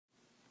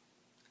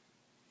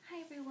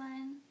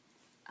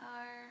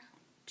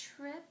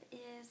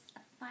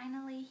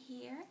family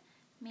here.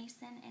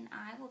 Mason and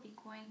I will be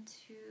going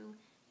to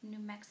New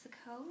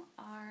Mexico.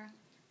 Our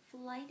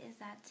flight is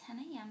at 10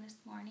 a.m. this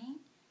morning,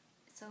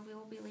 so we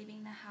will be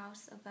leaving the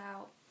house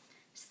about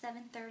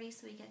 7:30,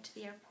 so we get to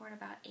the airport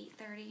about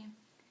 8:30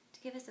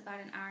 to give us about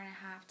an hour and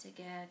a half to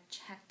get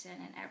checked in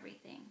and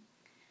everything.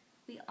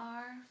 We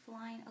are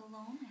flying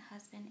alone. My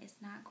husband is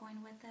not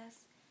going with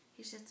us.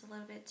 He's just a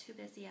little bit too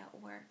busy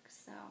at work,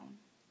 so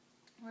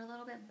we're a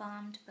little bit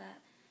bummed, but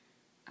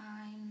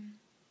I'm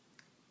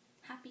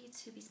happy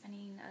to be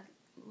spending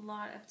a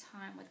lot of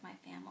time with my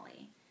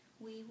family.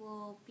 We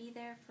will be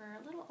there for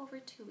a little over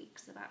 2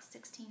 weeks, about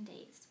 16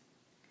 days.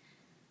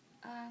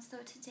 So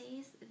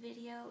today's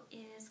video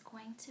is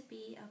going to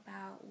be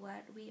about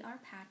what we are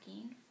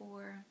packing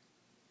for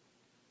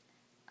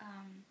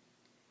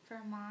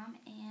Mom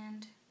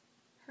and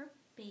her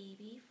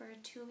baby for a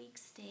 2-week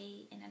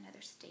stay in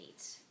another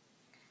state.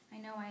 I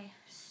know I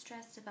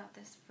stressed about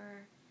this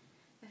for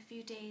a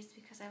few days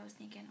because I was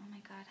thinking, oh my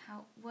god,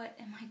 what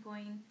am I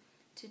going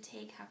to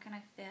take? How can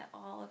I fit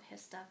all of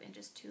his stuff in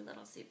just 2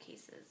 little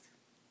suitcases?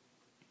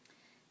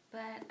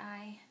 But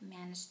I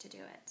managed to do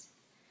it.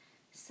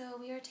 So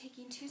we are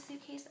taking 2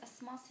 suitcases, a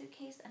small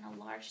suitcase and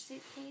a large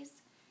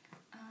suitcase.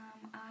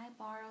 I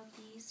borrowed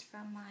these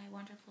from my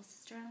wonderful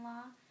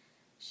sister-in-law.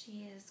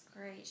 She is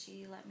great.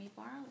 She let me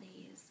borrow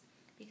these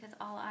because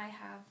all I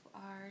have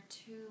are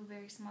 2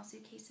 very small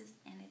suitcases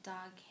and a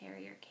dog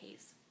carrier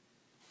case.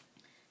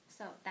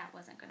 So that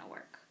wasn't going to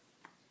work.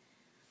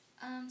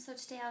 So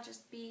today I'll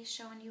just be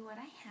showing you what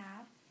I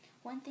have.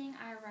 One thing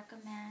I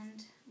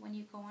recommend when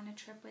you go on a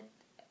trip with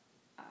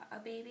a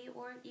baby,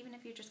 or even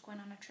if you're just going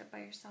on a trip by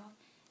yourself,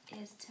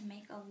 is to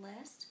make a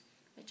list,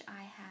 which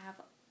I have.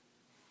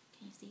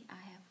 Can you see?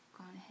 I have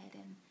gone ahead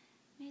and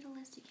made a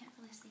list. You can't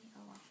really see.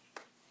 Oh well.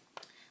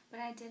 But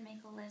I did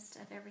make a list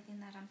of everything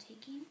that I'm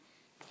taking,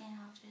 and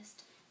I'll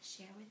just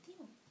share with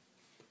you.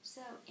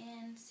 So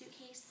in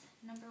suitcase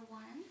number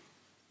 1,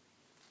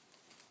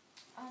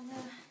 on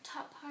the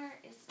top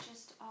part is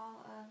just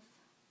all of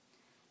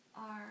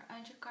our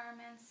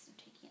undergarments. I'm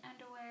taking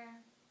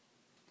underwear,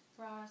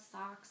 bras,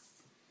 socks,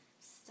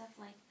 stuff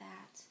like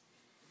that.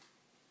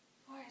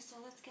 Alright, so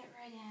let's get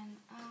right in.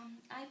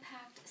 I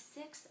packed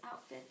 6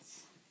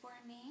 outfits for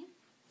me.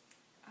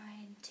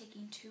 I'm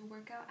taking 2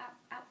 workout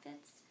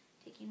outfits,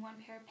 taking 1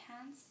 pair of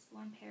pants,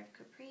 1 pair of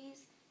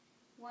capris,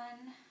 1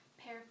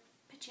 pair of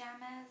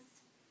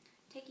pajamas,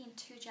 taking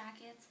 2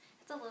 jackets.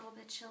 It's a little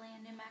bit chilly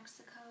in New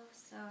Mexico,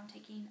 so I'm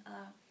taking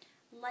a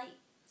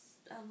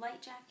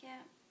light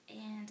jacket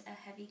and a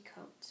heavy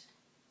coat.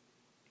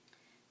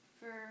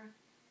 For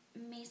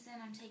Mason,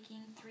 I'm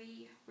taking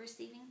 3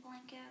 receiving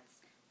blankets,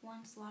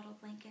 1 swaddle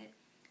blanket,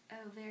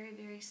 a very,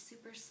 very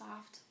super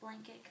soft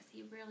blanket because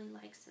he really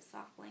likes his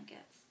soft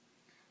blankets.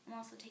 I'm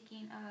also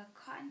taking a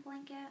cotton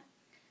blanket.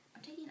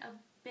 I'm taking a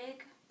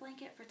big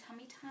blanket for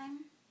tummy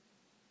time.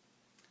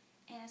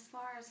 And as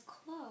far as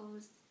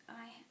clothes,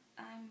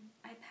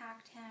 I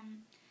packed him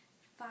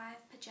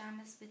 5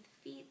 pajamas with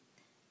feet,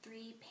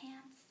 3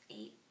 pants,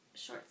 8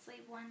 short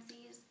sleeve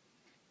onesies,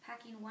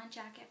 packing 1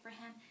 jacket for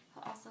him.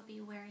 He'll also be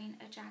wearing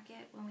a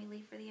jacket when we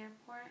leave for the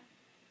airport.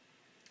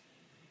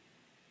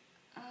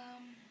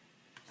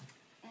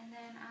 And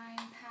then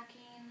I'm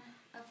packing,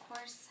 of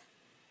course,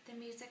 the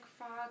music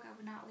frog. I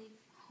would not leave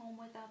home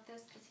without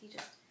this because he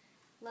just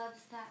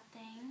loves that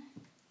thing.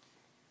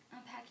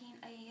 I'm packing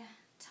a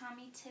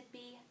Tommy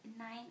Tippy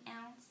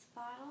 9-ounce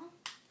bottle.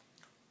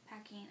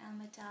 Packing a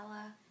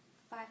Medela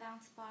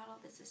 5-ounce bottle.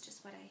 This is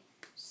just what I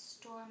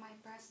store my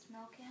breast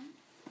milk in.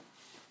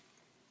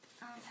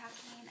 I'm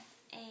packing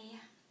a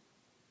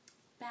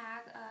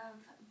bag of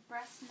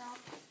breast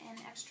milk in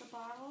extra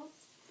bottles.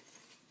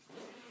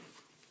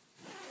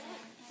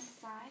 And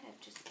inside I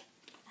just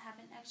have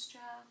an extra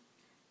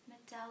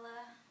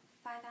Medela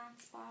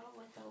 5-ounce bottle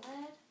with a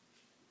lid.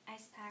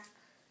 Ice pack.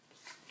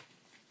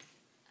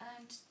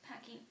 I'm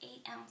packing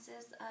 8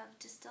 ounces of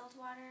distilled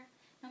water.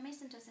 Now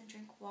Mason doesn't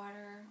drink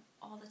water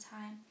all the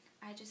time.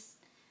 I just,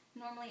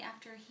 normally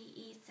after he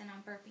eats and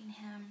I'm burping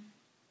him,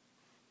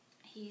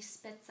 he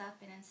spits up,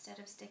 and instead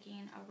of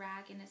sticking a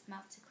rag in his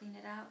mouth to clean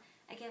it out,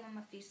 I give him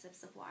a few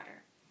sips of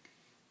water.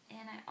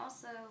 And I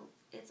also,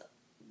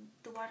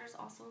 the water's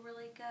also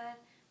really good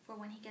for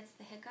when he gets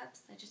the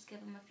hiccups. I just give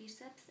him a few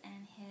sips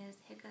and his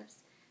hiccups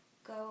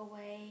go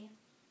away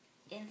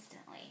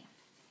instantly.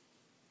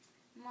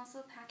 I'm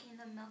also packing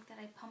the milk that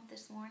I pumped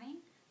this morning.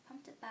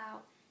 Pumped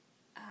about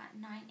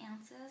 9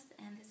 ounces,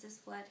 and this is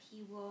what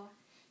he will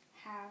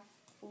have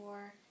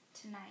for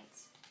tonight.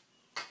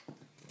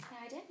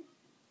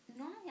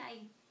 Now normally I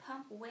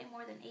pump way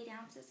more than 8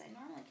 ounces. I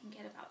normally can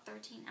get about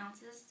 13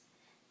 ounces,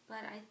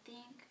 but I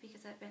think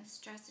because I've been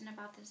stressing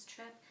about this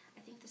trip,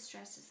 I think the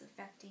stress is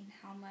affecting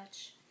how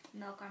much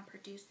milk I'm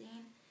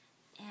producing,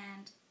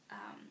 and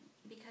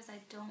because I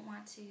don't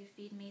want to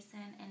feed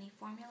Mason any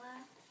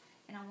formula,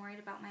 and I'm worried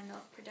about my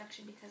milk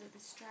production because of the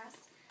stress,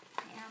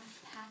 I am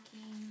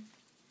packing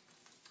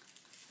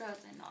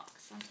frozen milk.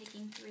 So I'm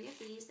taking 3 of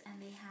these, and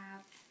they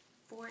have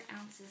 4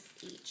 ounces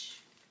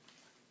each.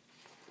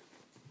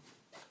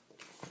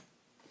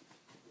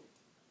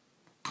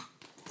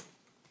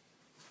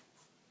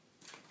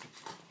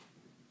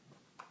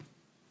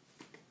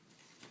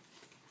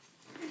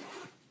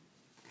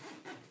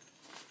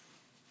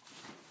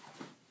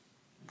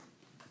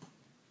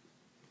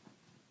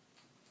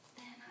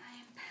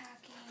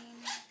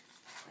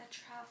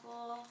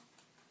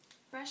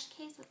 brush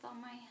case with all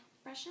my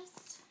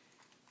brushes,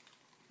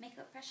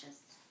 makeup brushes.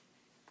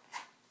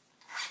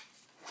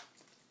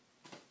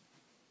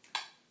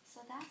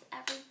 So that's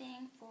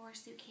everything for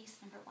suitcase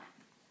number 1.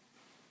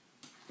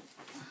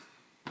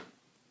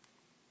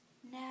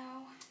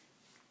 Now,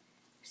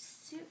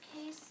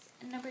 suitcase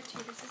number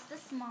 2. This is the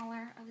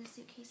smaller of the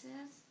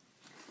suitcases.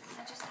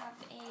 I just have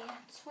a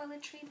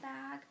toiletry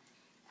bag.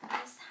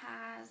 This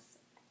has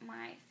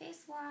my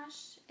face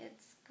wash.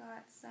 It's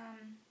got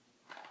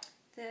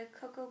the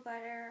cocoa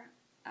butter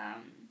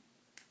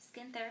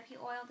skin therapy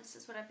oil. This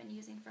is what I've been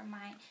using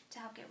to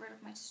help get rid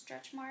of my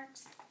stretch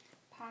marks.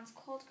 Pond's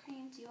cold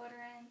cream,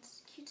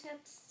 deodorant,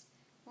 Q-tips,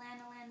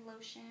 lanolin,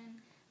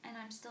 lotion, and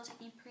I'm still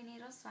taking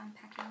prenatals, so I'm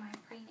packing my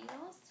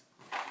prenatals.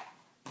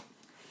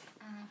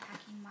 And I'm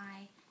packing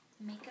my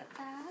makeup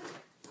bag.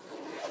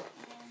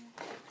 And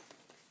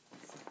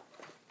it's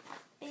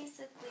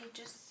basically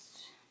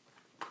just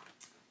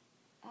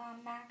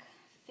MAC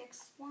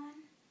Fix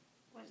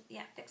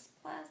Fix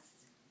Plus,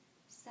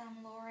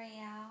 some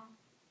L'Oreal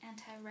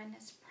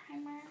anti-redness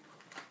primer.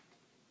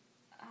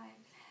 I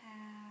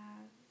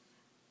have,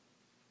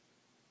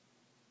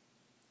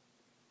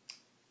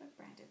 what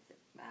brand is it?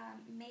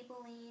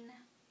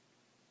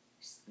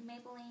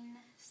 Maybelline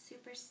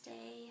Super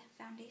Stay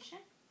Foundation.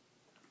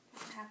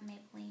 I have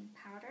Maybelline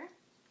powder,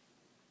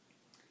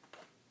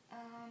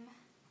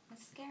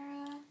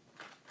 mascara,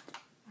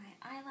 my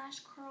eyelash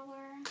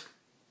curler,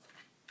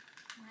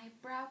 my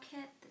brow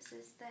kit. This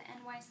is the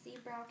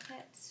NYC brow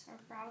kit or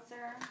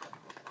browser.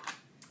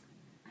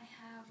 I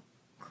have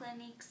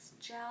Clinique's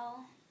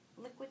gel,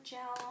 liquid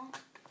gel,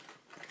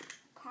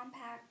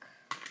 compact.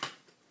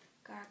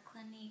 Got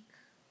Clinique.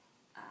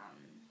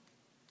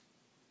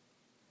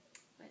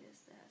 What is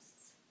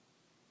this?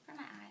 For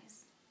my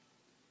eyes.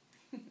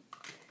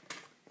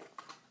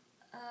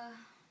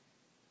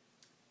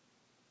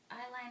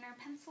 Eyeliner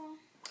pencil.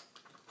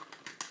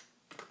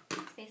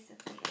 It's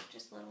basically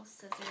just little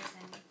scissors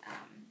and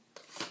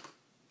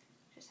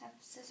just have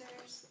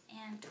scissors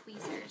and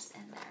tweezers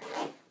in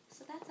there.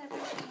 So that's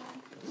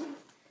everything.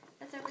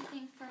 That's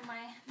everything for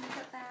my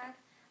makeup bag.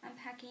 I'm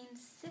packing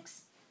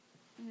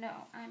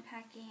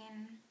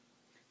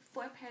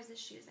 4 pairs of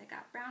shoes. I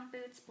got brown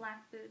boots,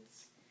 black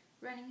boots,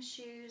 running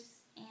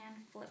shoes,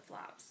 and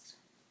flip-flops.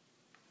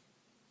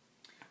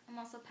 I'm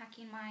also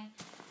packing my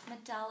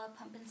Medela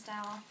Pump and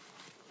Style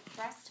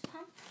breast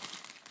pump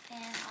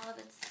and all of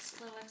its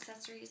little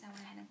accessories. I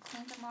went ahead and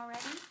cleaned them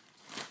already.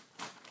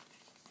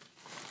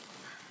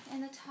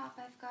 In the top,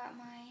 I've got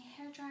my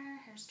hair dryer,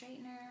 hair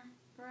straightener,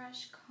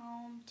 brush,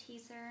 comb,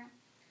 teaser,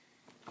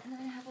 and then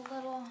I have a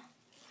little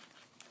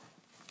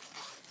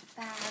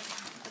bag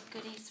of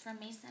goodies from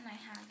Mason. I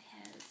have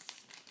his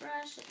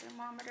brush, a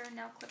thermometer,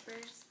 nail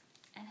clippers,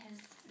 and his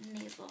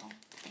nasal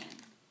thing.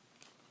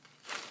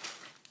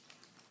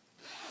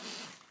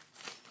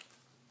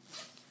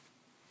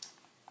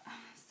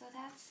 So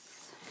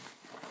that's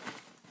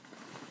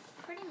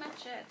pretty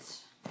much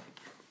it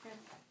for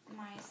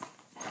my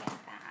second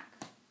bag.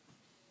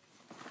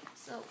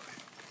 So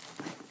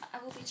I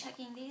will be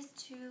checking these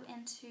two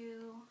in.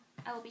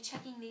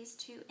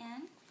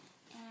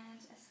 And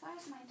as far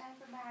as my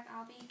diaper bag,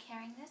 I'll be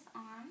carrying this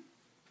on.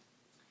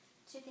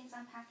 2 things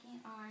I'm packing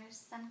are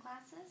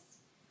sunglasses,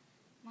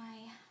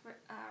 my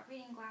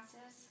reading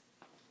glasses.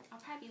 I'll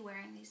probably be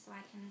wearing these so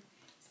I can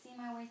see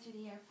my way through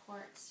the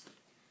airport.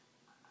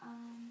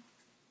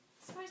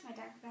 As far as my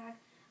diaper bag,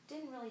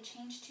 didn't really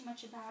change too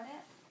much about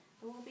it.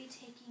 I will be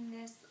taking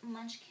this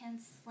Munchkin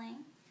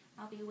sling.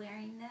 I'll be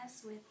wearing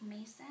this with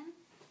Mason.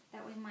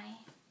 That way my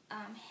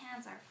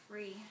hands are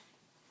free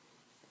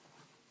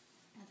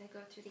as I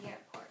go through the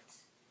airport.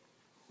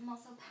 I'm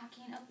also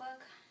packing a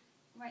book.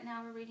 Right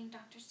now we're reading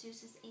Dr.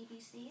 Seuss's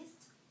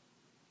ABCs.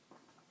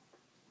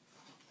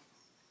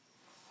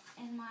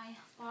 In my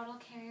bottle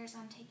carriers,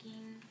 I'm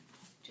taking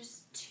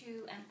just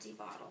 2 empty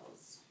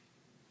bottles.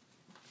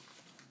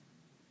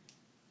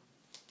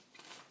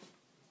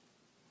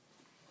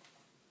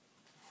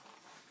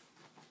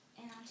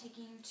 And I'm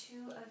taking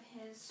 2 of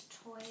his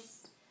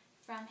toys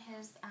from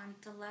his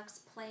deluxe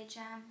play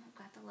gem. I've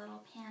got the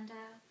little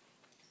panda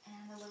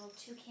and the little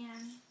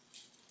toucan.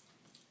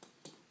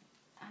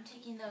 I'm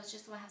taking those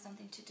just so I have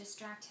something to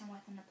distract him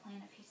with in the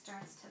plane if he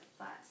starts to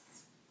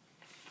fuss.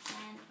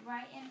 And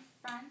right in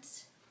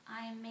front,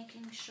 I am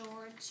making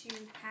sure to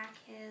pack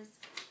his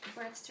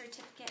birth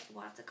certificate.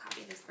 Well, it's a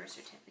copy of his birth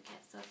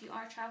certificate. So if you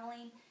are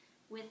traveling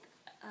with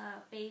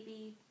a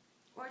baby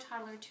or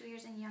toddler 2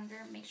 years and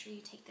younger, make sure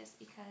you take this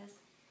because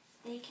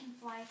they can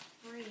fly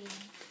free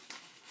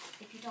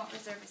if you don't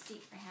reserve a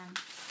seat for him.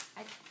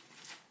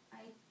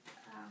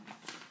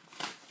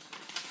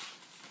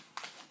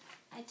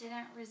 I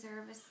didn't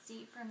reserve a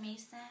seat for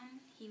Mason.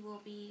 He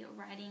will be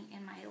riding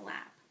in my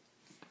lap.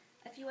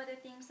 A few other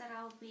things that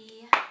I'll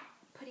be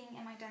putting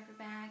in my diaper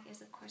bag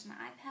is, of course, my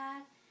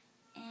iPad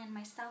and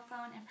my cell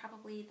phone and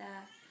probably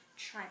the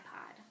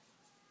tripod.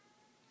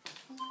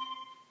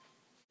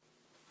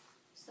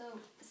 So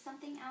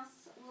something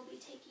else we'll be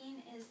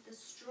taking is the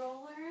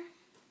stroller.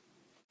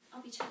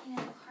 I'll be checking in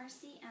the car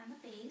seat and the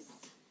base.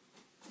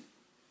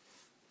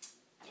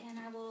 and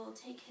I will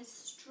take his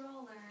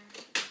stroller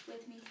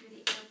with me through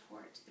the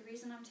airport. The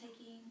reason I'm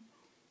taking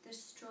the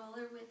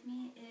stroller with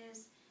me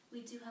is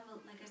we do have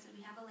like I said,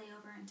 we have a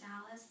layover in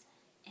Dallas,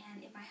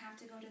 and if I have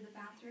to go to the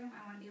bathroom,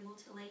 I want to be able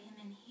to lay him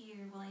in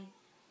here while I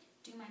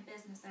do my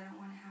business. I don't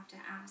want to have to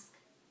ask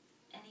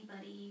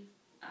anybody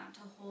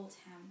to hold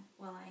him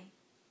while I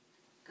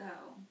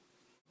go.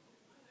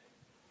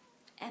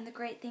 And the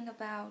great thing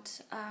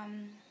about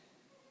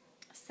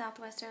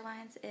Southwest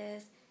Airlines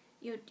is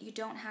you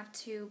don't have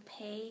to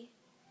pay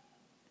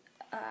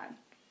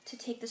to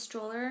take the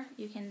stroller.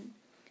 You can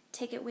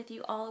take it with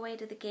you all the way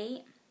to the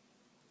gate,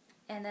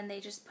 and then they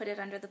just put it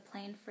under the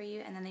plane for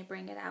you, and then they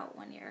bring it out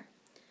when your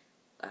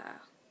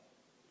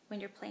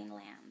plane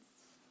lands.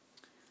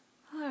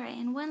 Alright,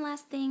 and one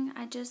last thing,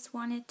 I just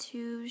wanted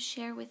to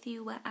share with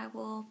you what I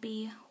will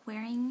be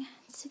wearing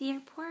to the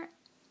airport.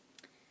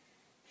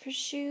 For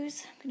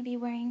shoes, I'm going to be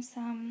wearing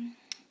some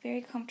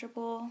very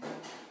comfortable,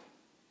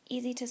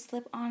 easy to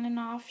slip on and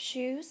off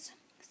shoes,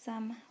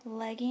 some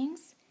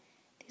leggings.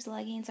 These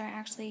leggings are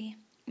actually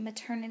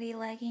maternity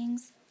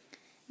leggings,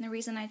 and the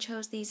reason I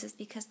chose these is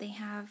because they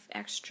have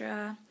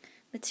extra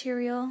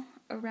material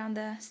around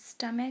the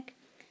stomach,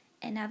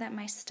 and now that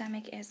my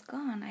stomach is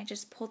gone, I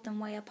just pulled them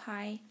way up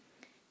high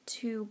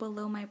to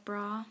below my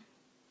bra.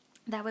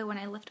 That way when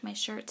I lift my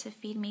shirt to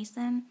feed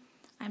Mason,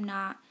 I'm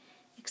not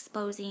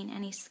exposing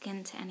any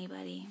skin to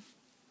anybody.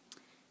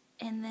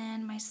 And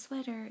then my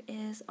sweater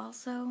is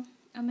also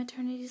a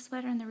maternity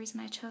sweater, and the reason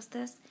I chose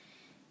this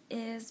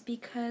is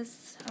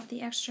because of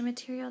the extra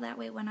material. That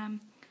way when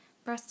I'm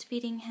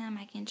breastfeeding him,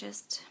 I can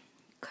just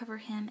cover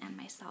him and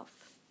myself.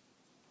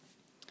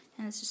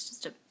 And this is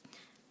just a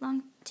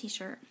long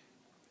t-shirt.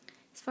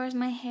 As far as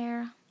my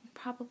hair,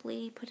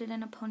 probably put it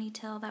in a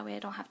ponytail. That way I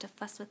don't have to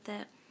fuss with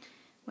it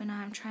when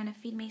I'm trying to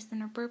feed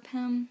Mason or burp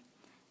him.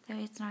 That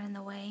way it's not in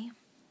the way.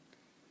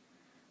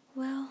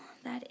 Well,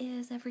 that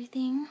is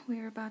everything.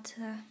 We're about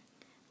to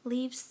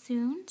leave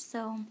soon,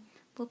 so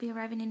we'll be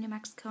arriving in New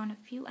Mexico in a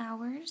few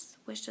hours.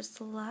 Wish us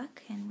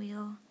luck, and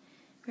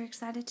we're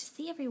excited to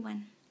see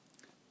everyone.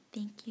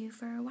 Thank you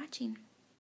for watching.